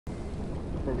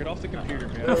Bro, get off the computer,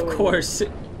 man. Of course.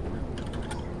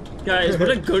 Guys, what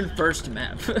a good first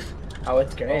map. Oh,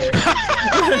 it's great.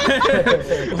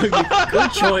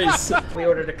 Good choice. We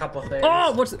ordered a couple things.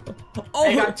 Oh, what's it? Oh,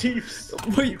 I got teeth.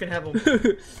 Wait. You can have them.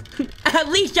 At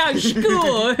least I'm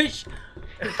squish.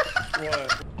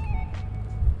 What?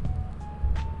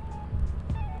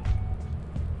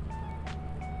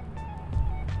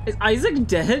 Is Isaac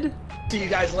dead? See you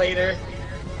guys later.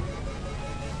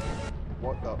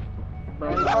 What the?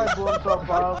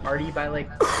 Already buy like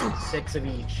 6 of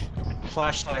each.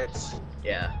 Flashlights.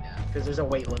 Yeah, because there's a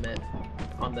weight limit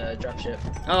on the dropship.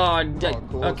 Oh,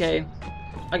 cool. Okay.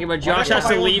 Okay, but Josh has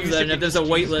to leave then if there's a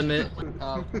weight limit.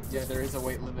 Yeah, there is a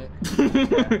weight limit.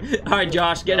 Alright,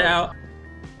 Josh, get out.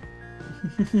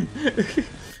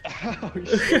 Oh,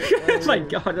 shit. Oh my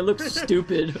god, it looks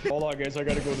stupid. Hold on, guys. I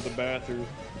gotta go to the bathroom.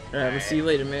 Alright, we'll see you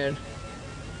later, man.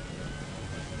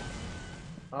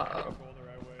 Uh-oh.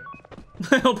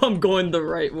 I hope I'm going the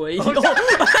right way. Oh,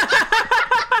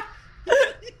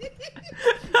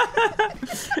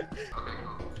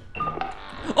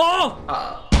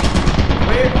 Oh!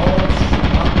 Wait,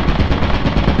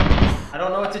 I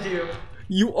don't know what to do.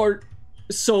 You are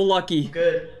so lucky.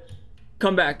 Good.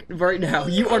 Come back right now.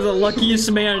 You are the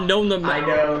luckiest man known to man. I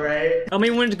know, right? How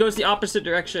many wins goes the opposite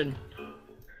direction?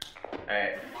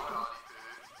 Alright.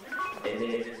 It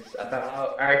is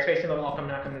about... Alright, spacing level, I'll come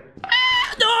knock him.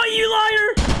 No, you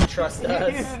liar! Trust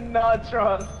us. You did not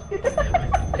trust.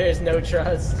 There's no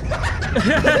trust.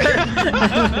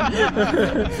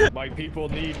 My people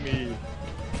need me.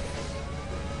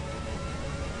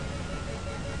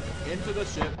 Into the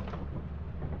ship.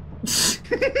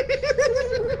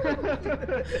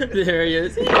 There he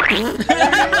is. Guys,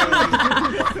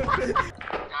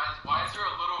 why is there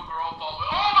a little girl following?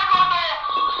 Oh my god,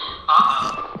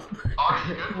 no!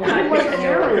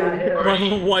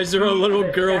 Why is there a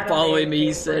little girl following me,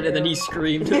 he said, and then he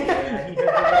screamed. So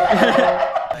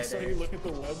you look at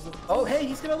the webs of Oh, hey,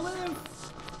 he's gonna live.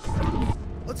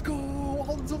 Let's go!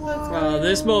 Alton's alive!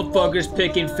 This motherfucker's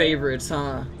picking favorites,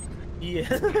 huh? Yeah.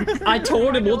 I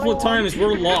told him multiple times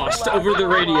we're lost over the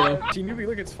radio. See, newbie,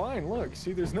 look, it's fine. Look,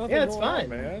 see, there's nothing Yeah, it's going fine. on,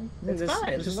 man. It's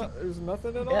fine. There's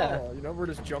nothing at Yeah. all. You know, we're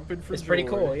just jumping for It's joy. pretty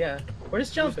cool, yeah. We're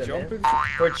just jumping, Just jumping. man.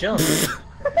 We're jumping.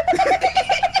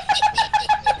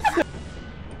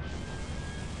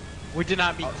 We did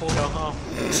not meet Cole, huh?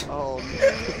 Oh,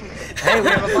 Hey, we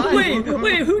have a line.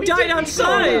 Wait, who died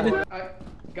outside?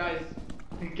 Guys,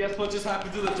 guess what just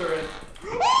happened to the turret?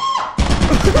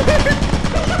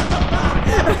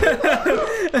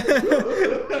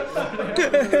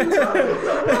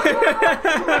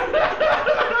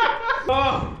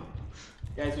 Oh.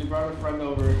 Guys, we brought a friend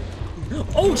over.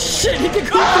 Oh shit, he can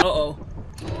come. Uh-oh.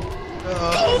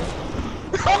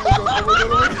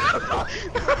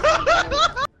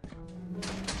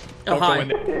 Oh, hi.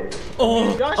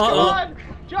 Oh, Josh, come on!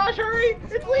 Josh, hurry!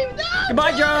 It's leaving now!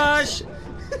 Goodbye, Josh!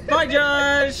 Bye,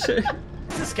 Josh!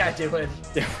 What's this guy doing?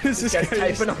 What is This guy's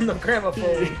typing on the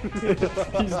gramophone.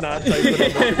 He's not typing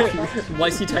on the Why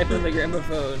is he typing on the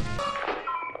gramophone?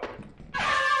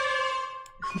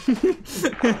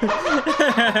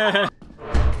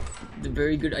 The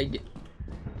very good idea.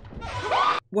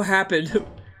 What happened?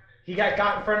 He got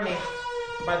in front of me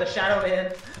by the shadow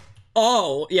man.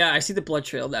 Oh, yeah, I see the blood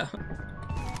trail now.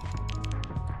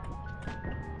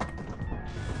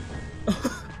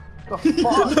 the fuck?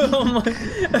 Oh my,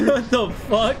 what the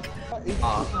fuck?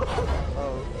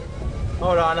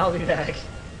 Hold on, I'll be back.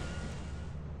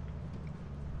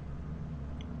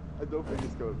 I don't think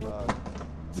it's going bad.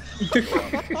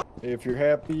 If you're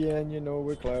happy and you know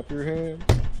it, clap your hands.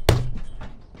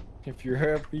 If you're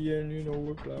happy and you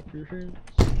know it, clap your hands.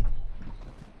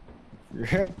 If you're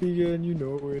happy and you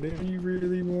know it, and you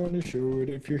really want to show it.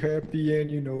 If you're happy and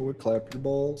you know it, clap your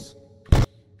balls.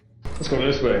 Let's go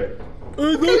this way.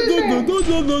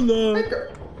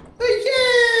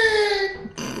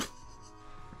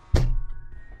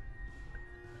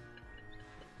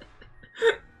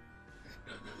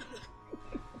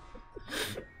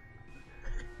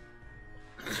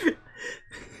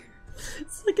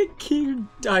 It's like a kid who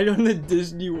died on the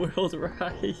Disney World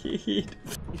ride. You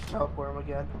teleport him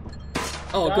again.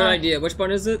 Oh, good idea. Which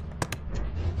one is it?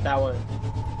 That one.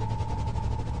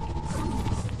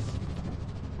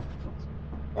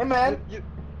 Hey, man.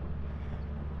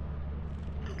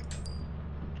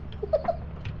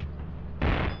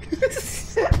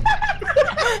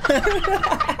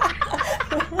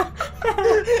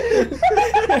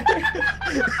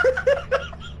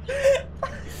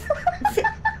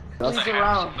 That's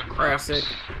around. Classic.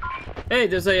 Hey,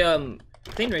 there's a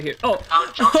thing right here. Oh,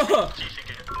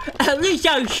 at least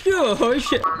I'm sure.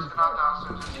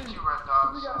 two red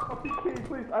dogs.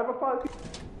 Please, I have a fun.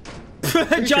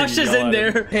 Josh is in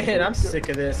there. Man, I'm sick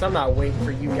of this. I'm not waiting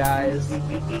for you guys.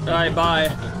 Alright, bye.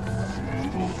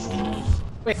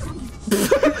 Wait.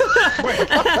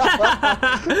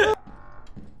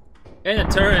 In a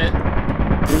turret.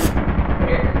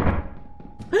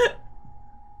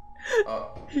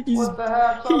 He's, What the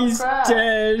heck? he's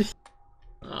dead.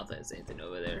 Oh, there's anything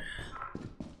over there.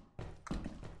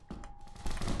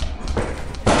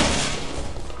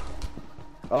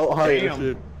 Oh, hi.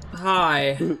 Damn.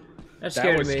 Hi. That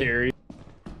scared me. Scary.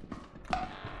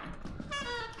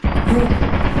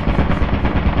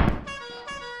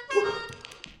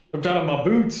 I'm down on my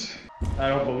boots. I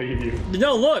don't believe you.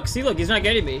 No, look. See, look. He's not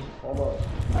getting me. Hold on.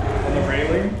 On the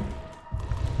railing?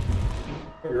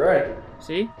 You're right.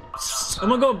 See? I'm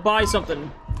gonna go buy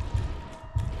something.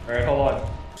 Alright, hold on.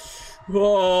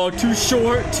 Whoa, too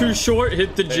short. Too short.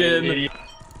 Hit the gym. Idiot.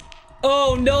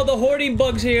 Oh no, the hoarding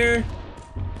bug's here.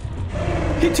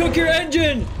 He took your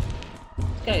engine.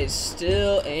 This guy is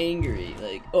still angry.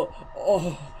 Like, oh.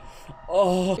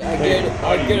 I get it.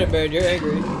 I get it, man. You're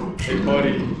angry. Hey,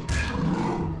 buddy.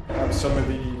 Have some of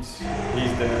these.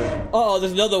 He's dead. Oh,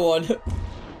 there's another one.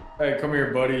 Hey, come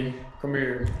here, buddy. Come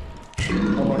here.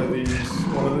 Have one of these.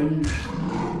 One of these.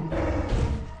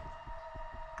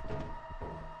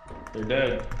 They're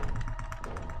dead.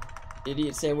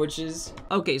 Idiot sandwiches.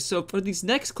 Okay, so for these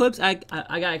next clips, I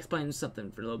gotta explain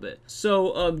something for a little bit.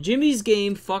 So, Jimmy's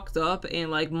game fucked up, and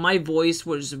like my voice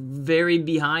was very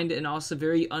behind and also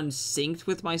very unsynced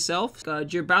with myself.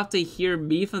 You're about to hear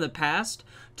me from the past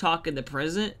talk in the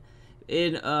present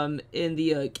in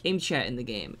the game chat in the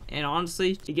game, and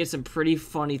honestly, you get some pretty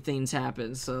funny things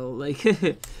happen. So, like,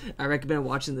 I recommend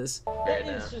watching this. Right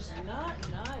now. It's just not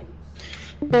nice.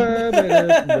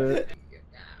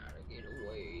 Get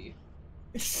away.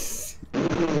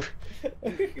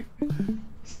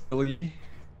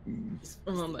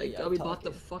 Oh my god, we bought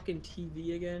the fucking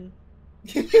TV again?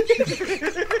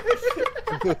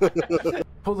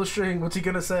 Pull the string. What's he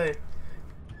gonna say?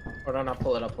 Hold on, I'll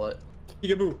pull it,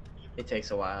 Peekaboo. It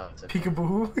takes a while.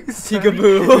 Peekaboo.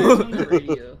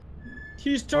 Peekaboo.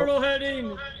 He's turtle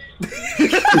heading.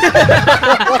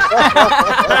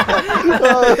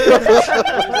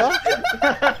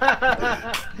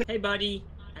 Hey buddy,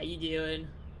 how you doing?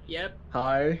 Yep.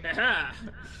 Hi.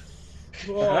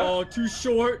 Whoa, too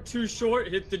short,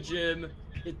 hit the gym.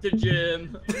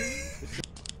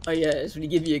 Oh yeah, it's when you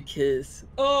give you a kiss.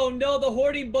 Oh no, the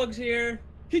hoarding bug's here.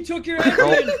 He took your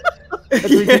engine. That's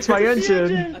when he takes my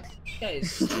engine. This guy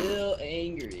is still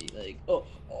angry. Like, oh.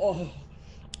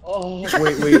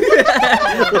 Wait.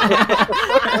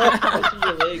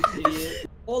 Your legs, idiot.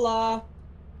 Hola.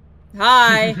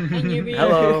 Hi. Can you be?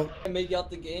 Hello. I make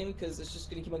out the game because it's just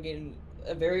gonna keep on getting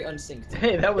very unsynced.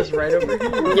 Hey, that was right over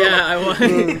here. Yeah, I want.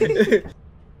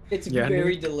 It's Yeah,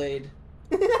 very delayed.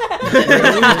 This is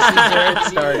where it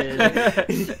started.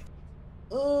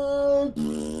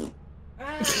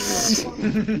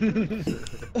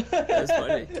 That's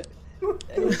funny.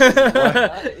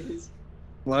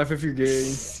 Laugh if you're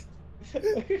gay.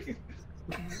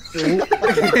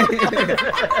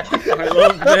 I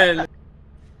love Ben.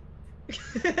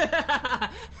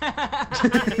 I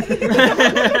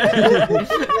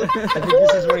think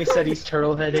this is when he said he's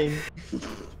turtle heading.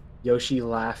 Yoshi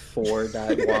laugh for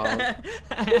that wow.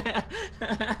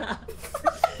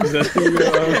 Is that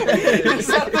Is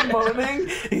that the moaning?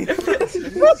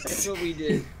 That's what we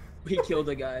did. We killed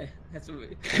a guy. That's what we.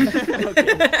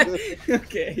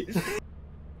 Okay.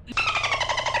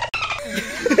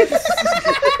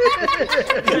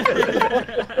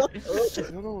 I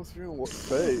don't know what's wrong with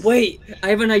face. Wait, I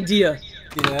have an idea.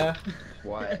 Yeah.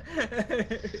 What?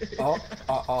 Oh.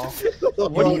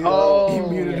 Oh. He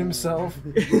muted himself.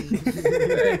 Now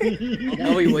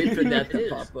we wait for that to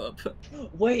pop up.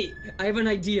 Wait, I have an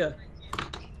idea.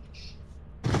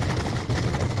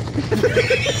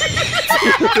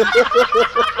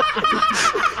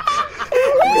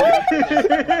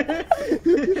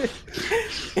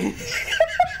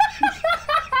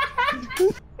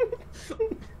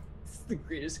 It's the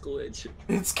greatest glitch.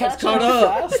 It's catching caught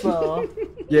up up. fast though.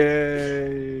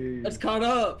 Yay. It's caught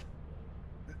up.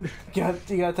 You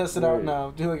gotta test it out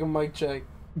now. Do like a mic check.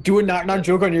 Do a knock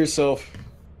joke on yourself.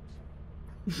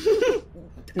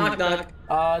 Knock knock.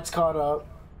 It's caught up.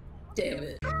 Damn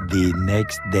it. The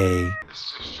next day.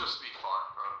 It's just be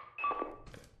fun,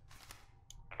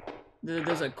 bro.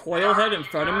 There's a coil head in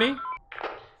front of me. If I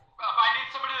need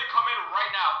somebody to come in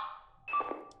right now.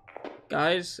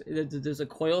 Guys, there's a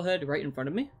coil head right in front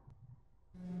of me.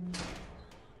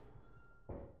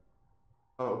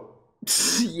 Oh.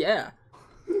 Yeah.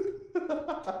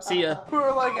 See ya. We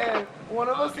were like, hey, one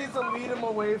of us needs to lead him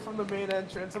away from the main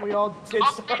entrance, and we all did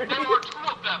start. There were 2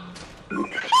 of them.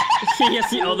 Yes,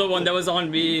 the other one that was on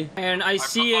me. And I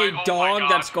see a oh my dog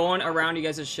God. that's going around you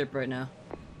guys' ship right now.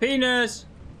 Penis!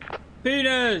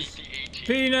 Penis!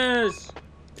 Penis!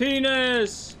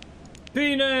 Penis!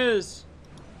 Penis!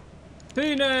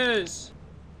 Penis!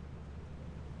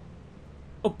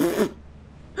 Oh, pfft.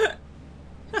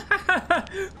 What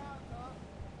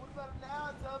about it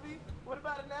now, Tubby? What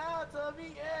about it now,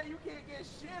 Tubby? Yeah, you can't get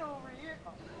shit over here.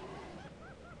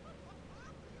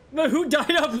 But who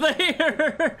died up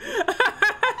there?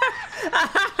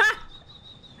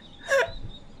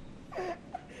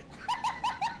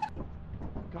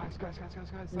 Guys.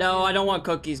 No, I don't want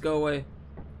cookies. Go away.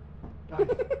 Guys.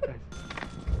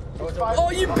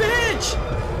 Oh, you bitch!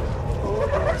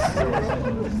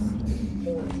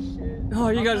 Oh,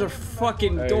 you guys are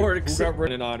fucking Hey, dorks. who got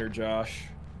written in honor, Josh?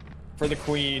 For the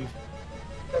queen.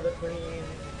 For the queen.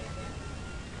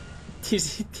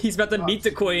 He's about to meet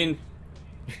the queen.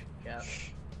 Yep.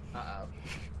 Uh-oh.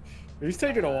 He's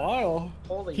taking a while.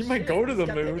 Holy He shit. might go to the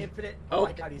He's got moon. infinite... Oh. Oh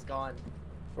my god, he's gone.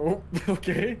 Oh,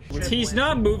 okay. He's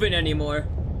not moving anymore.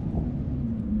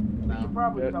 You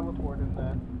probably teleported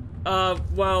that.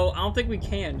 Well, I don't think we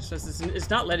can. It's just it's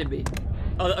not letting me.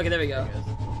 Oh, okay, there we go.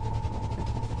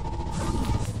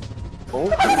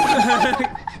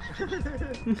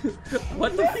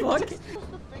 What the fuck?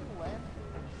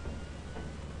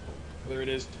 There it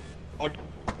is. Oh,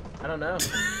 I don't know.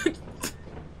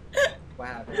 What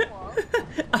happened?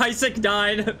 Isaac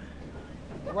died.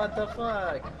 What the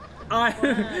fuck? I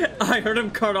heard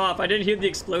him cut off. I didn't hear the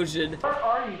explosion. Where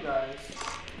are you guys?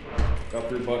 up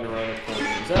your button around the corner.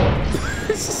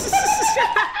 Is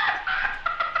that?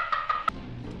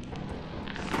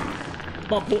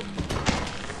 Bump.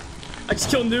 I just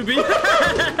killed Newbie.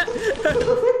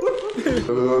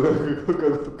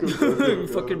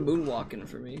 Fucking moonwalking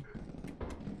for me.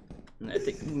 And I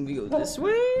think we go this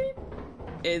way,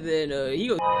 and then he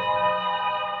goes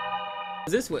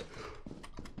this way.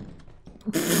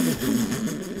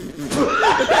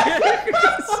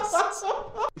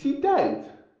 Is he dead?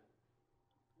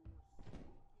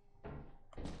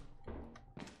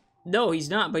 No, he's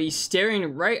not, but he's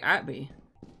staring right at me.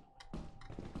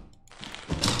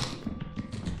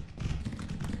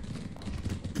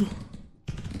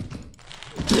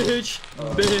 Bitch,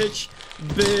 bitch,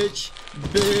 bitch,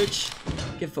 bitch.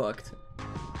 Get fucked.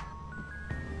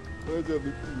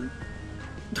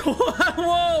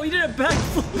 Whoa, he did a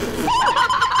backflip.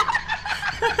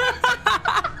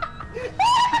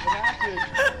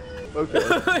 Okay.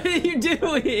 What are you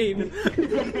doing?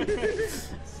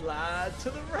 Slide to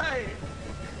the right.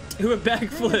 Do a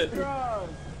backflip.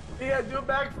 Yeah, do a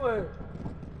backflip.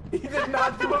 He did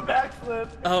not do a backflip.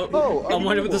 Oh, I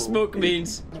wonder what the smoke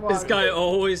means. This guy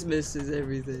always misses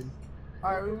everything.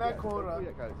 Alright, we met quota.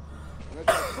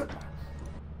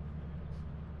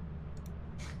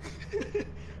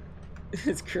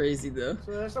 It's crazy though.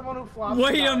 So there's someone who flops.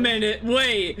 Wait a minute.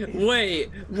 Wait.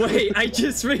 I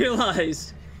just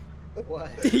realized.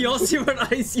 What? Do y'all see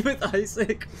what I see with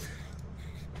Isaac?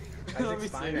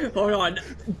 Hold on.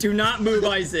 Do not move,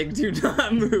 Isaac. Do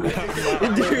not move. Do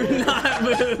not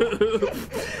move.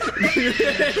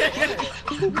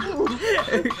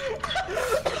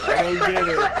 I don't get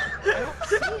it.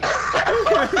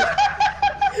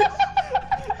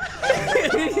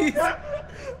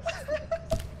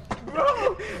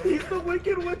 Bro, he's the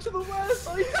Wicked Witch of the West.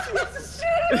 All you see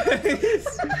is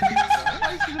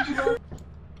shit.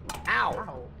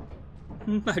 Ow.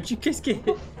 How'd you guys get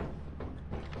hit?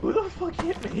 Who the fuck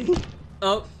hit me?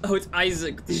 Oh, it's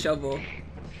Isaac with the shovel.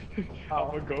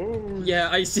 I'm a ghost. Yeah,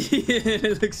 I see it.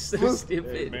 It looks so Hey,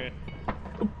 stupid. man.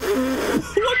 What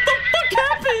the fuck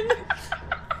happened?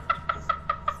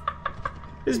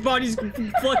 His body's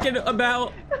fucking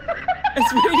about.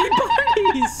 It's raining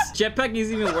bodies. Jetpack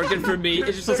isn't even working for me. It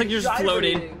just looks like you're just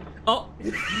floating. Oh.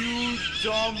 You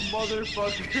dumb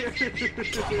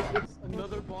motherfucker.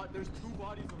 Another bot. There's 2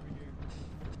 bodies over here.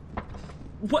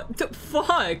 What the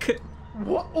fuck?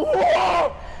 What?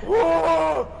 Whoa!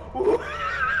 Whoa!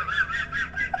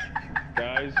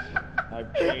 Guys,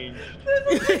 I've changed.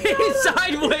 He's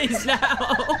sideways now.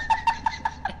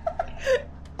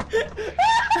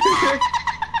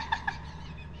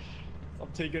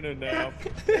 I'm taking a nap.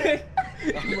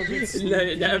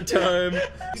 Nap time.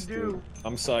 Dude.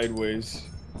 I'm sideways.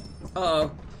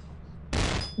 Uh-oh.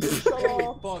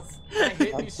 Fuck. I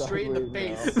hit you straight in the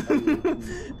face.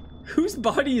 Whose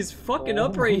body is fucking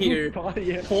up right here?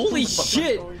 Holy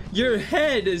shit! Your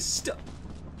head is stuck.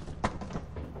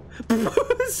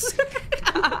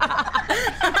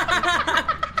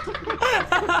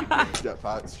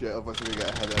 Jetpacks, shit, otherwise we're gonna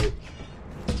get a headache.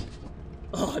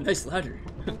 Oh, nice ladder.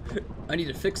 I need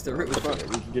to fix the roof.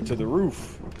 We can get to the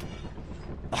roof.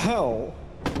 Ow.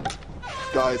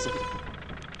 Guys. We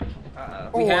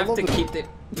Oh, I have love to this. keep the.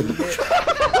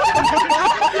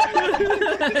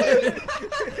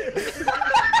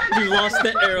 We lost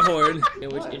the air horn. Yeah,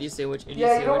 which idiot sandwich? Idiot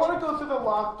Yeah, you don't sandwich. want to go through the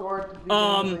locked door.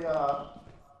 Um.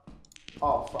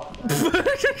 Oh fuck.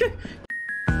 That.